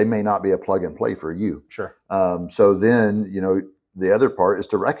they may not be a plug and play for you. Sure. So then, the other part is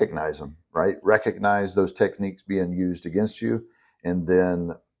to recognize them, right? Recognize those techniques being used against you. And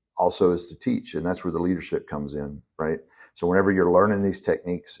then also is to teach. And that's where the leadership comes in, right? So whenever you're learning these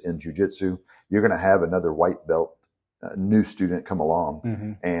techniques in jiu-jitsu, you're going to have another white belt new student come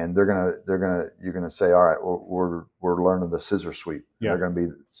along, and you're gonna say, all right, we're learning the scissor sweep. Yeah. They're going to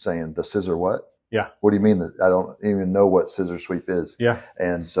be saying the scissor what? Yeah. What do you mean? I don't even know what scissor sweep is. Yeah.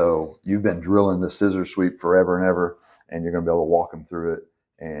 And so you've been drilling the scissor sweep forever and ever, and you're going to be able to walk them through it,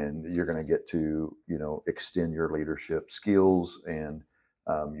 and you're going to get to, extend your leadership skills and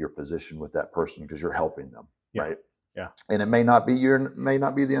your position with that person because you're helping them. Yeah. Right. Yeah. And it may not be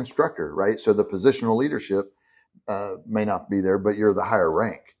the instructor, right? So the positional leadership may not be there, but you're the higher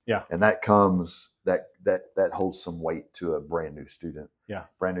rank. Yeah. And that holds some weight to a brand new student. Yeah.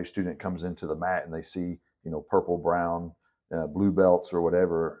 Brand new student comes into the mat and they see, purple, brown, blue belts or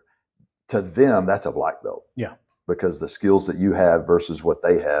whatever. To them, that's a black belt. Yeah. Because the skills that you have versus what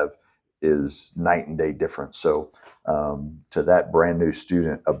they have is night and day difference. So to that brand new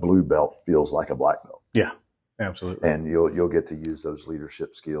student, a blue belt feels like a black belt. Yeah, absolutely. And you'll get to use those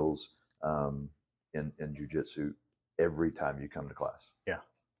leadership skills in jiu-jitsu every time you come to class. Yeah,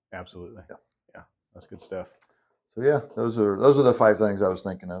 absolutely. Yeah, that's good stuff. So yeah, those are the 5 things I was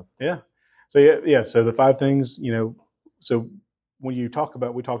thinking of. Yeah. So so the 5 things, so when we talked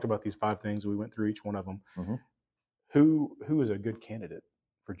about these 5 things, we went through each one of them. Mm-hmm. Who is a good candidate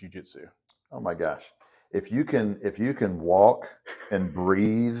for jiu-jitsu? Oh my gosh. If you can walk and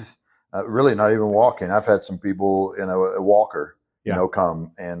breathe, really not even walking. I've had some people, a walker,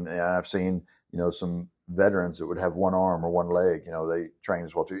 come and I've seen, some veterans that would have one arm or one leg, they train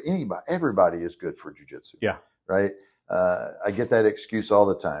as well too. Everybody is good for jiu-jitsu. Yeah. Right. I get that excuse all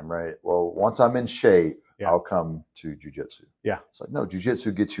the time, right? Well, once I'm in shape, I'll come to jiu-jitsu. Yeah. It's like, no,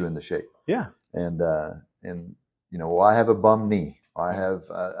 jiu-jitsu gets you in the shape. Yeah. And I have a bum knee.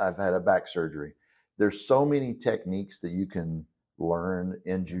 I've had a back surgery. There's so many techniques that you can learn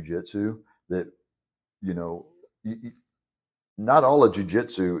in jiu-jitsu that, not all of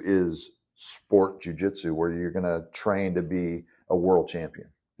jiu-jitsu is sport jiu-jitsu where you're going to train to be a world champion.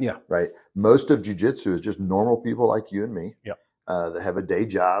 Yeah. Right. Most of jiu-jitsu is just normal people like you and me that have a day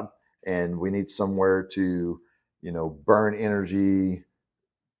job, and we need somewhere to, burn energy,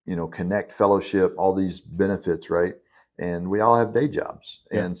 connect, fellowship, all these benefits. Right. And we all have day jobs.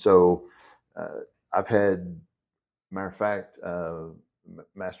 Yeah. And so I've had, matter of fact,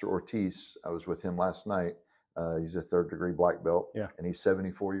 Master Ortiz, I was with him last night. He's a 3rd degree black belt, and he's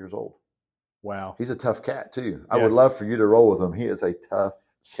 74 years old. Wow. He's a tough cat too. I would love for you to roll with him. He is a tough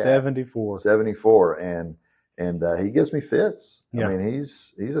cat. 74. And he gives me fits. Yeah. I mean,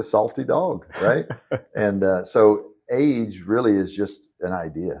 he's a salty dog, right? And so age really is just an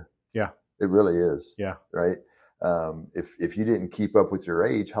idea. Yeah. It really is. Yeah. Right. If you didn't keep up with your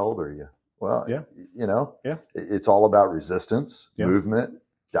age, how old are you? Well, it's all about resistance, movement,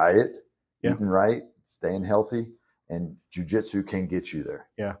 diet, eating right, staying healthy, and jiu-jitsu can get you there.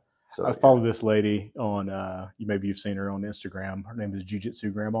 Yeah. So I follow this lady on, maybe you've seen her on Instagram. Her name is Jiu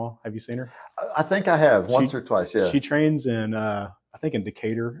Jitsu Grandma. Have you seen her? I think I have once or twice. Yeah. She trains in, I think in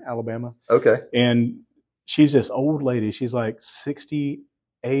Decatur, Alabama. Okay. And she's this old lady. She's like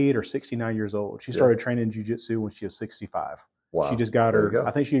 68 or 69 years old. She started training Jiu Jitsu when she was 65. Wow. She just got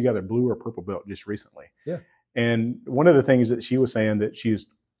I think she got her blue or purple belt just recently. Yeah. And one of the things that she was saying that she was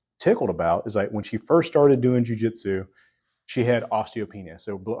tickled about is like when she first started doing Jiu Jitsu, she had osteopenia.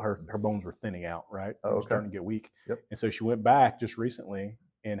 So her bones were thinning out, right? Oh, okay. Starting to get weak. Yep. And so she went back just recently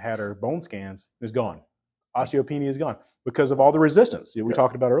and had her bone scans. It's gone. Osteopenia is gone because of all the resistance that we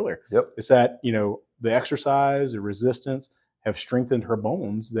talked about earlier. Yep. It's that, the exercise, the resistance have strengthened her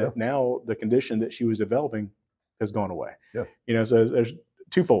bones that now the condition that she was developing has gone away. Yeah. So there's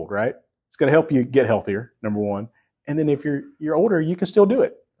twofold, right? It's going to help you get healthier, number one. And then if you're older, you can still do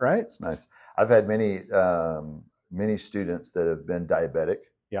it, right? It's nice. I've had many students that have been diabetic,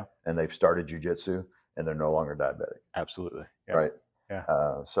 and they've started jiu-jitsu, and they're no longer diabetic. Absolutely, right. Yeah.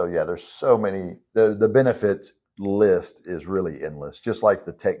 So there's so many. The benefits list is really endless, just like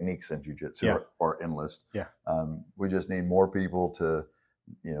the techniques in jiu-jitsu are endless. Yeah. We just need more people to,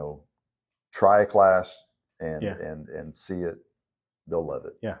 try a class and see it. They'll love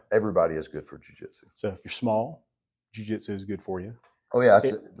it. Yeah. Everybody is good for jiu-jitsu. So if you're small, jiu-jitsu is good for you. Oh yeah,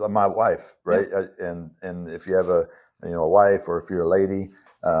 my wife, right? Yeah. And if you have a wife, or if you're a lady,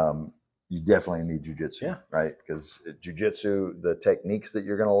 you definitely need jiu-jitsu, right? Because jiu-jitsu, the techniques that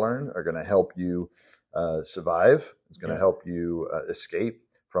you're going to learn are going to help you survive. It's going to help you escape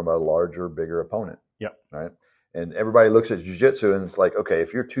from a larger, bigger opponent. Yep. Right. And everybody looks at jiu-jitsu and it's like, okay,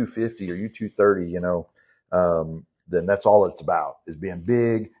 if you're 250 or you 230, then that's all it's about, is being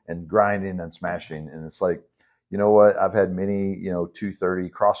big and grinding and smashing. And it's like, you know what? I've had many, 230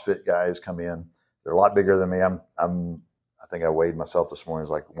 CrossFit guys come in. They're a lot bigger than me. I think I weighed myself this morning.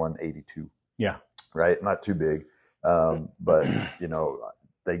 It's like 182. Yeah. Right. Not too big. But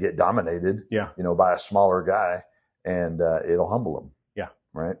they get dominated, by a smaller guy, and it'll humble them. Yeah.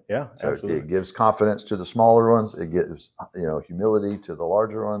 Right. Yeah. So absolutely. it gives confidence to the smaller ones. It gives, humility to the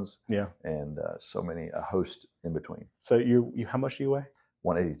larger ones. Yeah. And a host in between. So you how much do you weigh?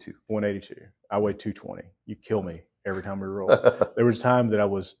 182. 182. I weigh 220. You kill me every time we roll. There was a time that I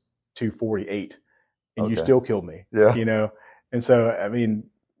was 248, and you still killed me. Yeah. And so, I mean,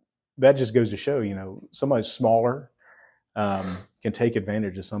 that just goes to show, somebody smaller can take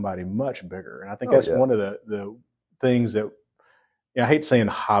advantage of somebody much bigger. And I think that's one of the things that, I hate saying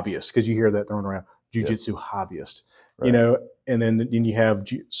hobbyist, because you hear that thrown around, jiu-jitsu hobbyist, right. And then you have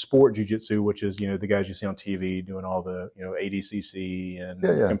sport jiu-jitsu, which is, the guys you see on TV doing all the, ADCC and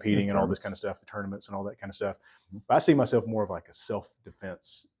competing and all this kind of stuff, the tournaments and all that kind of stuff. But I see myself more of like a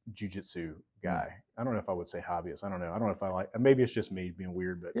self-defense jiu-jitsu guy. I don't know if I would say hobbyist. I don't know if I maybe it's just me being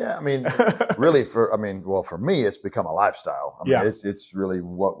weird, but yeah, I mean, really for me, it's become a lifestyle. I mean, it's really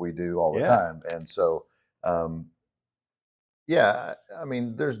what we do all the time. And so, I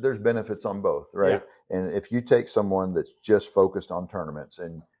mean, there's benefits on both, right? Yeah. And if you take someone that's just focused on tournaments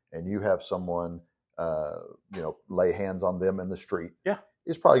and you have someone, lay hands on them in the street,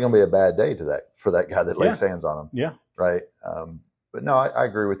 it's probably going to be a bad day for that guy that lays hands on them. Yeah. Right. But no, I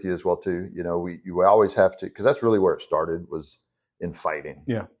agree with you as well too. We always have to, because that's really where it started, was in fighting.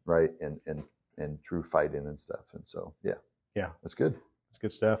 Yeah. Right. And true fighting and stuff. And so, that's good. That's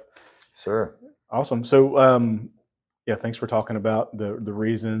good stuff. Sure. Awesome. So, thanks for talking about the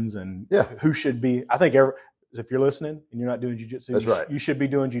reasons and who should be. I think if you're listening and you're not doing jiu-jitsu, that's right. You should be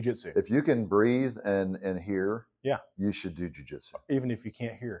doing jiu-jitsu. If you can breathe and hear, you should do jiu-jitsu. Even if you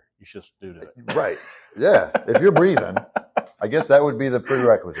can't hear, you should do it. Right. Yeah. If you're breathing, I guess that would be the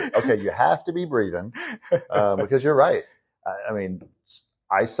prerequisite. Okay, you have to be breathing because you're right. I mean,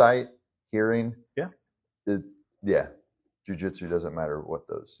 eyesight, hearing. Yeah. Yeah. Jiu-jitsu doesn't matter what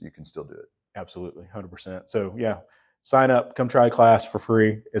those, you can still do it. Absolutely. 100%. So yeah, sign up, come try a class for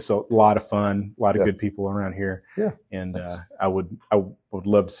free. It's a lot of fun, a lot of good people around here. Yeah. And I would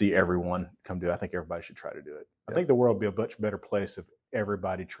love to see everyone come do it. I think everybody should try to do it. I think the world would be a much better place if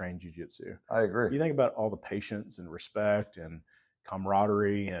everybody trained jiu-jitsu. I agree. You think about all the patience and respect and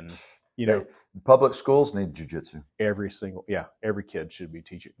camaraderie and, public schools need jiu-jitsu. Every kid should be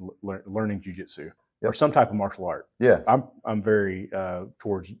learning jiu-jitsu or some type of martial art. Yeah. I'm very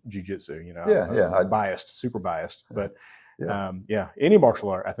towards jiu-jitsu, I'm biased, super biased, but any martial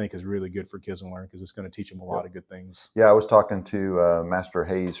art I think is really good for kids to learn because it's going to teach them a lot of good things. Yeah. I was talking to Master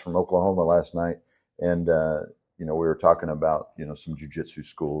Hayes from Oklahoma last night, and we were talking about, some jiu-jitsu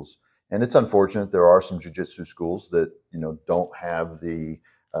schools, and it's unfortunate there are some jiu-jitsu schools that, don't have the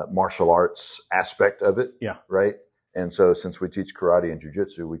martial arts aspect of it. Yeah. Right. And so since we teach karate and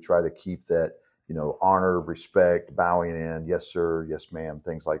jiu-jitsu, we try to keep that, honor, respect, bowing in, yes, sir, yes, ma'am,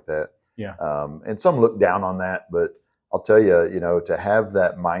 things like that. Yeah. And some look down on that, but I'll tell you, to have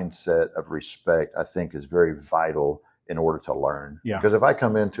that mindset of respect, I think is very vital in order to learn. Yeah. Because if I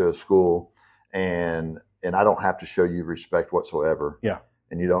come into a school and I don't have to show you respect whatsoever. Yeah.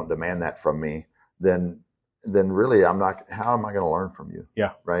 And you don't demand that from me, then really how am I going to learn from you?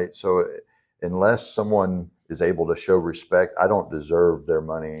 Yeah. Right. So unless someone is able to show respect, I don't deserve their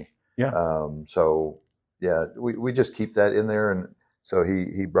money. Yeah. We just keep that in there. And so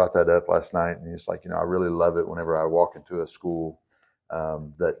he brought that up last night, and he's like, I really love it whenever I walk into a school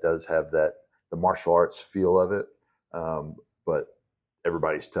that does have the martial arts feel of it. But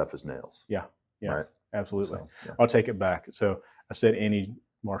everybody's tough as nails. Yeah. Yeah. Right? Absolutely. So, I'll take it back. So I said any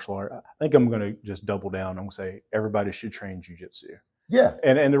martial art. I think I'm going to just double down. I'm going to say everybody should train jiu-jitsu. Yeah.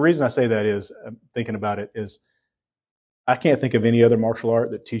 And the reason I say that is, thinking about it, is I can't think of any other martial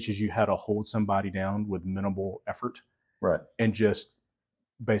art that teaches you how to hold somebody down with minimal effort. Right. And just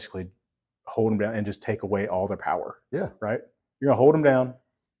basically hold them down and just take away all their power. Yeah. Right. You're going to hold them down.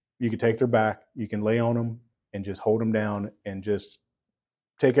 You can take their back. You can lay on them and just hold them down and just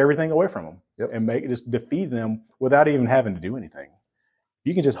take everything away from them. Yep. And just defeat them without even having to do anything.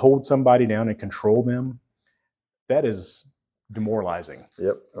 You can just hold somebody down and control them. That is demoralizing.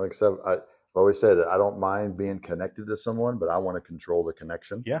 Yep. Like I said, I've always said I don't mind being connected to someone, but I want to control the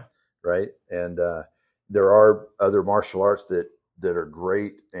connection. Yeah. Right. And there are other martial arts that are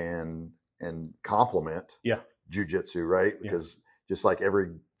great and complement jiu-jitsu, right? Because just like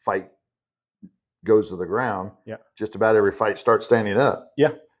every fight goes to the ground, just about every fight starts standing up.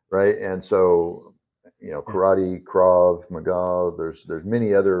 Yeah. Right. And so, karate, Krav Maga, there's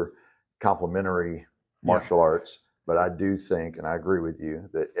many other complementary martial arts, but I do think, and I agree with you,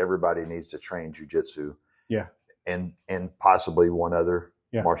 that everybody needs to train jiu-jitsu. Yeah. And possibly one other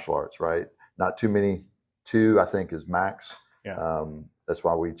martial arts, right? Not too many. 2, I think, is max. Yeah. That's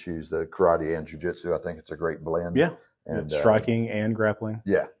why we choose the karate and jiu-jitsu. I think it's a great blend. Yeah. And striking and grappling.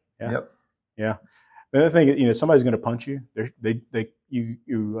 Yeah. Yeah. Yep. Yeah. The other thing, somebody's going to punch you.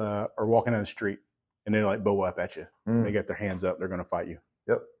 You are walking down the street and they like bow up at you. They get their hands up. They're going to fight you.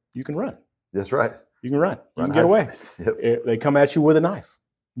 Yep. You can run. That's right. You can run. You can get away. Yep. If they come at you with a knife,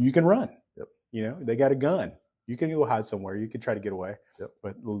 you can run. Yep. They got a gun. You can go hide somewhere. You can try to get away. Yep.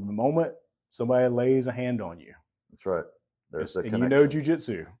 But the moment somebody lays a hand on you, that's right. There's a connection. And you know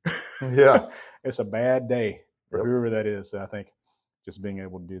jiu-jitsu. Yeah. It's a bad day for whoever that is. So I think just being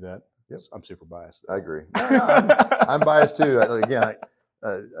able to do that. Yep. I'm super biased. I agree. I'm biased too. Again,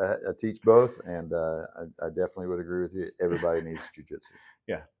 I teach both, and I definitely would agree with you. Everybody needs jiu-jitsu.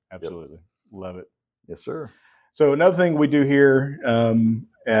 Yeah, absolutely. Yep. Love it. Yes, sir. So another thing we do here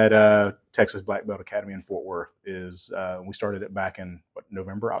at Texas Black Belt Academy in Fort Worth is we started it back in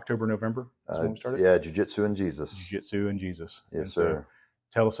October, November. When we started. Yeah, Jiu-Jitsu and Jesus. Jiu-Jitsu and Jesus. Yes, and sir. So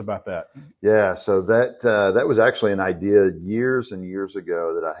tell us about that. Yeah, so that was actually an idea years and years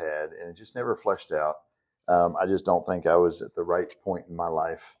ago that I had, and it just never fleshed out. I just don't think I was at the right point in my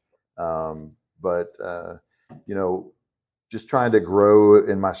life. But just trying to grow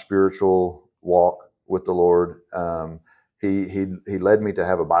in my spiritual walk with the Lord. He led me to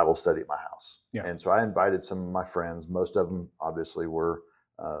have a Bible study at my house. Yeah. And so I invited some of my friends. Most of them obviously were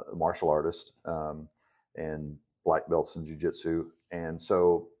martial artists and black belts in jiu-jitsu. And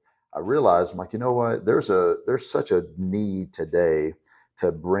so I realized, I'm like, you know what? There's such a need today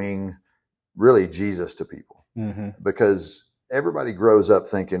to bring really Jesus to people, because everybody grows up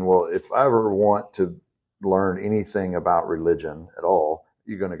thinking, well, if I ever want to learn anything about religion at all,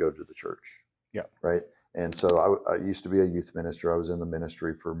 you're going to go to the church. Yeah. Right. And so I used to be a youth minister. I was in the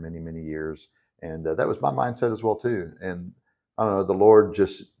ministry for many, many years. And that was my mindset as well too. And I don't know, the Lord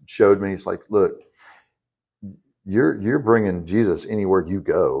just showed me, it's like, look, you're bringing Jesus anywhere you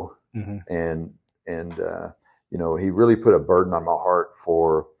go. Mm-hmm. And you know, he really put a burden on my heart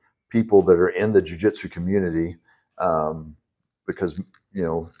for people that are in the jiu-jitsu community, because, you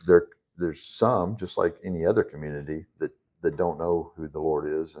know, there's some, just like any other community, that don't know who the Lord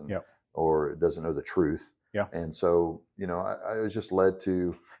is, and or doesn't know the truth. Yeah. And so, you know, I was just led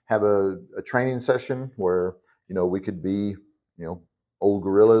to have a training session where, you know, we could be, you know, old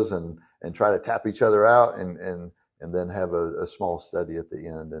gorillas and try to tap each other out, and then have a small study at the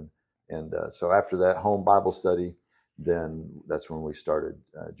end. And so after that home Bible study, then that's when we started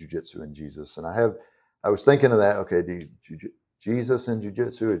Jiu-Jitsu and Jesus. And I was thinking of that. Okay, do Jesus and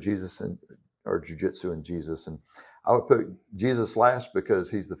Jiu-Jitsu, or Jiu-Jitsu and Jesus? And I would put Jesus last because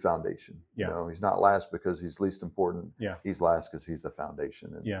he's the foundation. Yeah. You know, he's not last because he's least important. Yeah. He's last because he's the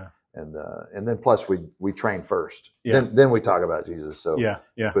foundation. And, and then plus we train first. Yeah. Then we talk about Jesus. So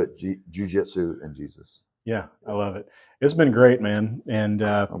But Jiu-Jitsu and Jesus. Yeah, I love it. It's been great, man. And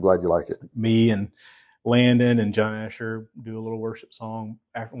I'm glad you like it. Me and Landon and John Asher do a little worship song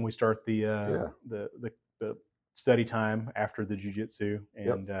after when we start the study time after the jiu-jitsu.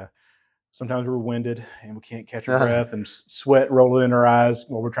 And sometimes we're winded and we can't catch our breath and sweat rolling in our eyes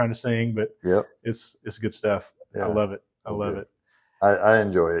while we're trying to sing. But it's good stuff. Yeah. I love it. I love it. I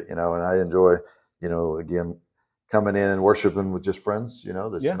enjoy it, you know, and I enjoy, you know, again, coming in and worshiping with just friends, you know,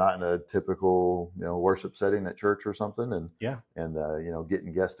 that's not in a typical, you know, worship setting at church or something. And you know,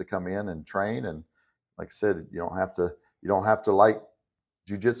 getting guests to come in and train. And like I said, you don't have to like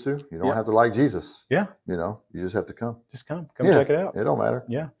jiu-jitsu. You don't have to like Jesus. Yeah. You know, you just have to come. Just come check it out. It don't matter.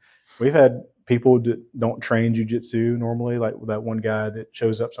 Yeah. We've had people that don't train jiu-jitsu normally, like that one guy that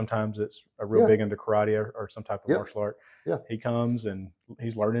shows up sometimes that's a real big into karate or some type of martial art. Yeah. He comes and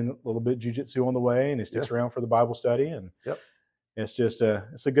he's learning a little bit jiu-jitsu on the way, and he sticks around for the Bible study, and it's just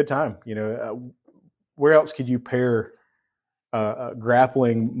it's a good time. You know, where else could you pair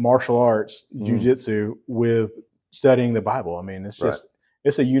grappling martial arts jiu-jitsu with studying the Bible? I mean, it's just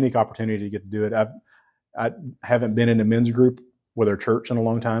it's a unique opportunity to get to do it. I haven't been in a men's group with our church in a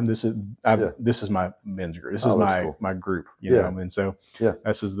long time. This is my men's group. This is my group. You know, and so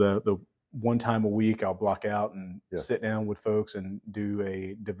this is the one time a week I'll block out and sit down with folks and do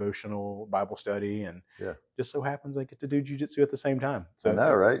a devotional Bible study, and just so happens I get to do jiu-jitsu at the same time. So, I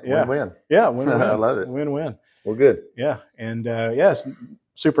know, right? Win-win. Yeah, win-win. I love it. Win-win. Well, good. Yeah, and it's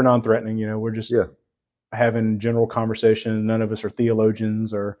super non-threatening. You know, we're just having general conversation. None of us are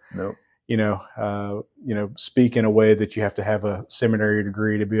theologians or speak in a way that you have to have a seminary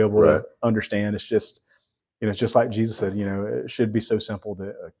degree to be able to understand. It's just, you know, it's just like Jesus said, you know, it should be so simple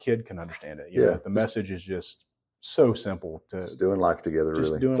that a kid can understand it. You know, the message is just so simple to just doing life together. Just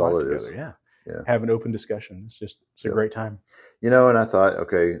really, doing that's life all it together. is. Yeah. Have an open discussion. It's a great time. You know, and I thought,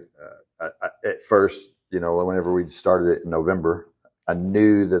 okay, at first, you know, whenever we started it in November, I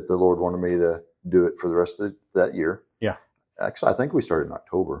knew that the Lord wanted me to do it for the rest of that year. Yeah. Actually, I think we started in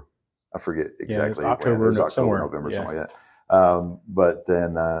October. I forget exactly. October, November, something like that. But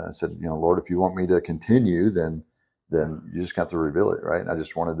then I said, you know, Lord, if you want me to continue, then you just got to reveal it, right? And I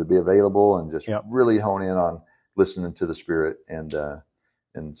just wanted to be available and just really hone in on listening to the Spirit,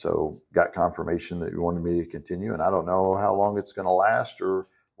 and so got confirmation that you wanted me to continue. And I don't know how long it's going to last or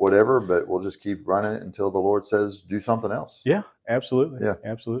whatever, but we'll just keep running it until the Lord says do something else. Yeah, absolutely. Yeah,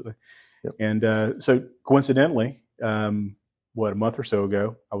 absolutely. Yep. And so coincidentally, a month or so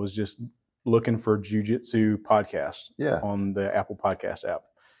ago, I was just looking for Jiu-Jitsu podcasts on the Apple Podcast app,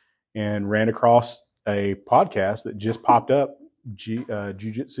 and ran across a podcast that just popped up,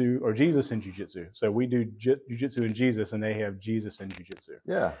 Jiu-Jitsu or Jesus and Jiu-Jitsu. So we do Jiu-Jitsu and Jesus, and they have Jesus and Jiu-Jitsu.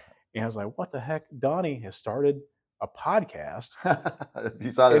 Yeah. And I was like, what the heck? Donnie has started a podcast.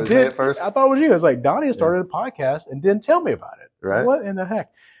 You thought it was me at first? I thought it was you. I was like, Donnie has started a podcast and didn't tell me about it. Right. What in the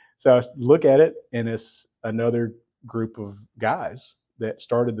heck? So I look at it, and it's another group of guys that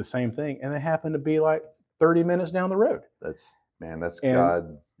started the same thing, and they happen to be like 30 minutes down the road. That's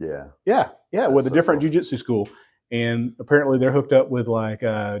God. Yeah. Yeah. Yeah. With a different jiu-jitsu school. And apparently they're hooked up with like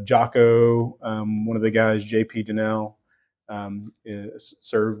Jocko, one of the guys, JP Donnell,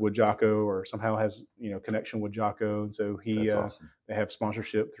 served with Jocko or somehow has, you know, connection with Jocko. And so awesome. They have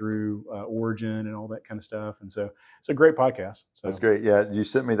sponsorship through Origin and all that kind of stuff. And so it's a great podcast. So. That's great. Yeah. You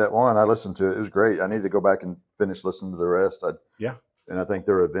sent me that one. I listened to it. It was great. I need to go back and finish listening to the rest. And I think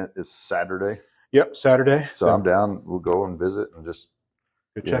their event is Saturday. Yep. Saturday. So I'm down. We'll go and visit and just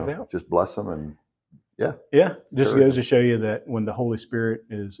check it out. Just bless them. And yeah. Just goes to show you that when the Holy Spirit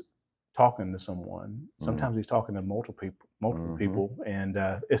is talking to someone, sometimes he's talking to multiple people, and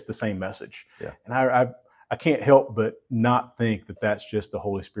it's the same message. Yeah. And I can't help but not think that that's just the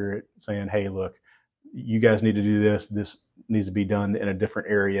Holy Spirit saying, hey, look, you guys need to do this. This needs to be done in a different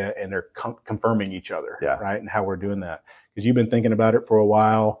area, and they're confirming each other, right? And how we're doing that. Because you've been thinking about it for a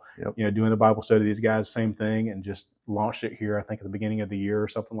while, doing the Bible study, these guys, same thing, and just launched it here, I think at the beginning of the year or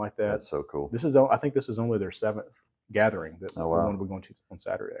something like that. That's so cool. I think this is only their 7th gathering that we're going to on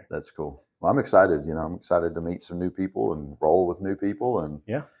Saturday. That's cool. Well, I'm excited. I'm excited to meet some new people and roll with new people, and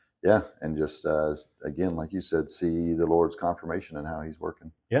and just again, like you said, see the Lord's confirmation and how He's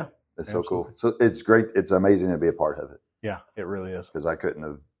working. Yeah, it's so cool. So it's great. It's amazing to be a part of it. Yeah, it really is. Because I couldn't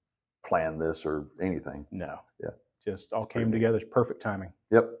have planned this or anything. No. Yeah. Just all came together. Perfect timing.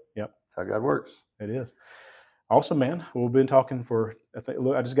 Yep. That's how God works. It is. Awesome, man. We've been talking for,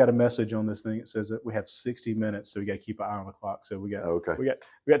 look, I just got a message on this thing. It says that we have 60 minutes, so we got to keep an eye on the clock. So we got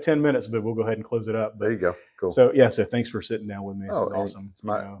 10 minutes, but we'll go ahead and close it up. But, there you go. Cool. So so thanks for sitting down with me. This is awesome. It's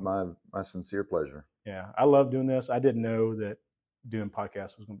my sincere pleasure. Yeah, I love doing this. I didn't know that doing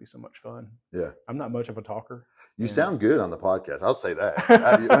podcasts was going to be so much fun. Yeah. I'm not much of a talker. You sound good on the podcast. I'll say that.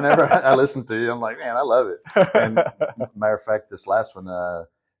 Whenever I listen to you, I'm like, man, I love it. And matter of fact, this last one,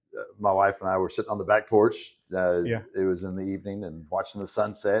 my wife and I were sitting on the back porch. It was in the evening and watching the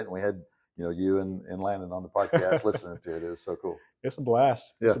sunset, and we had you and Landon on the podcast listening to it. It was so cool. It's a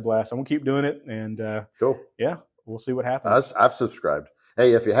blast. It's a blast. I'm gonna keep doing it, and cool. Yeah, we'll see what happens. I've subscribed.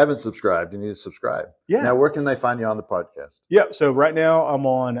 Hey, if you haven't subscribed, you need to subscribe. Yeah. Now, where can they find you on the podcast? Yeah. So right now I'm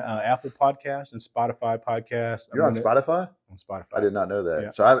on Apple Podcast and Spotify Podcast. You're on Spotify? On Spotify. I did not know that. Yeah.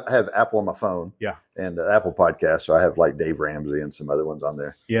 So I have Apple on my phone. Yeah. And Apple Podcast. So I have like Dave Ramsey and some other ones on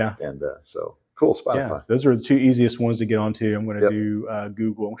there. Yeah. And so cool, Spotify. Yeah. Those are the 2 easiest ones to get onto. I'm going to do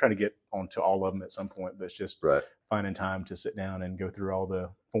Google. I'm trying to get onto all of them at some point, but it's just finding time to sit down and go through all the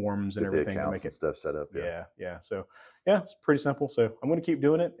forms and everything to make it stuff set up. Yeah. So it's pretty simple. So I'm going to keep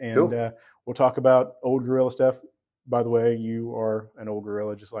doing it, and we'll talk about old gorilla stuff. By the way, you are an old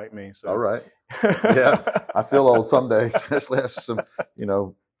gorilla just like me. So all right. Yeah, I feel old some days, especially after some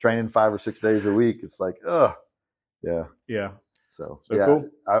training 5 or 6 days a week. It's like yeah. So cool.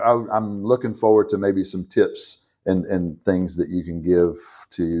 I'm looking forward to maybe some tips and things that you can give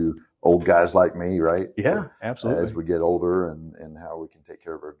to old guys like me, right? Yeah, absolutely. As we get older and how we can take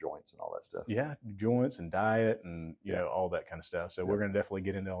care of our joints and all that stuff. Yeah, joints and diet and all that kind of stuff. So we're going to definitely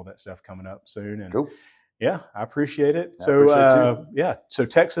get into all that stuff coming up soon. And cool. Yeah, I appreciate it. So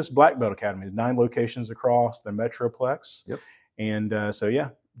Texas Black Belt Academy is 9 locations across the Metroplex. Yep. And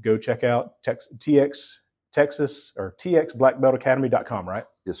go check out TXBlackBeltAcademy.com, right?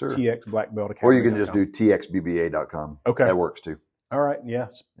 Yes, sir. TXBlackBeltAcademy.com. Or you can just do TXBBA.com. Okay. That works too. All right.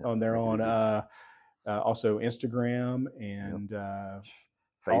 Yes. They're on also Instagram and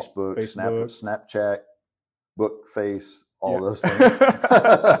Facebook, Snapchat, Bookface, all those things.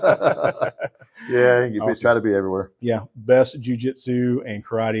 Try to be everywhere. Yeah. Best Jiu Jitsu and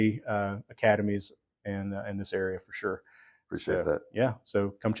karate academies in this area for sure. Appreciate that. Yeah.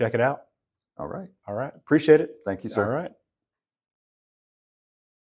 So come check it out. All right. Appreciate it. Thank you, sir. All right.